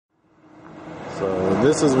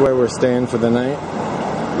This is where we're staying for the night.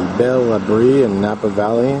 Bel Abri in Napa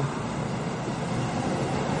Valley.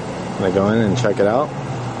 I'm gonna go in and check it out.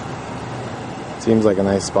 Seems like a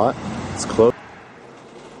nice spot. It's close.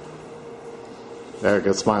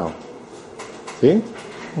 Erica, smile. See?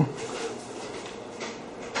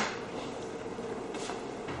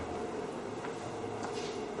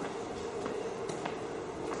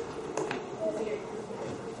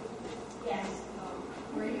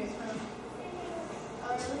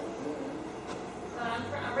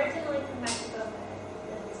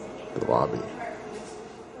 The lobby.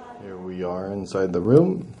 Here we are inside the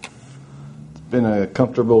room. It's been a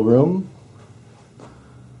comfortable room. I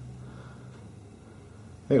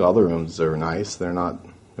think all the rooms are nice. They're not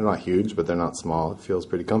huge, but they're not small. It feels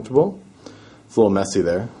pretty comfortable. It's a little messy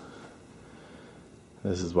there.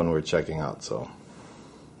 This is when we're checking out, so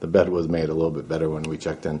the bed was made a little bit better when we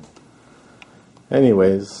checked in.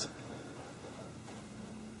 Anyways,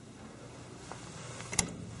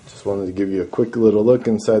 just wanted to give you a quick little look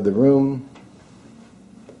inside the room.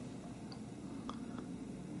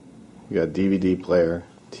 You got DVD player,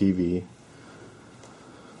 TV.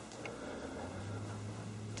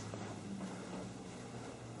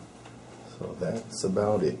 So that's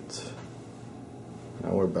about it.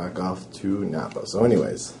 Now we're back off to Napa. So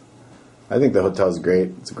anyways, I think the hotel's great.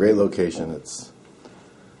 It's a great location. It's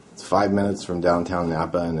 5 minutes from downtown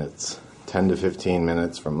Napa, and it's 10 to 15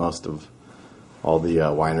 minutes from most of all the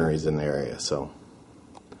wineries in the area. So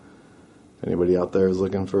if anybody out there is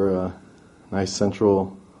looking for a nice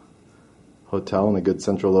central hotel in a good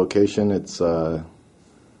central location, it's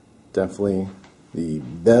definitely the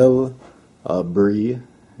Bel Abri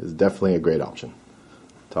is definitely a great option.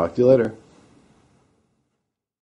 Talk to you later.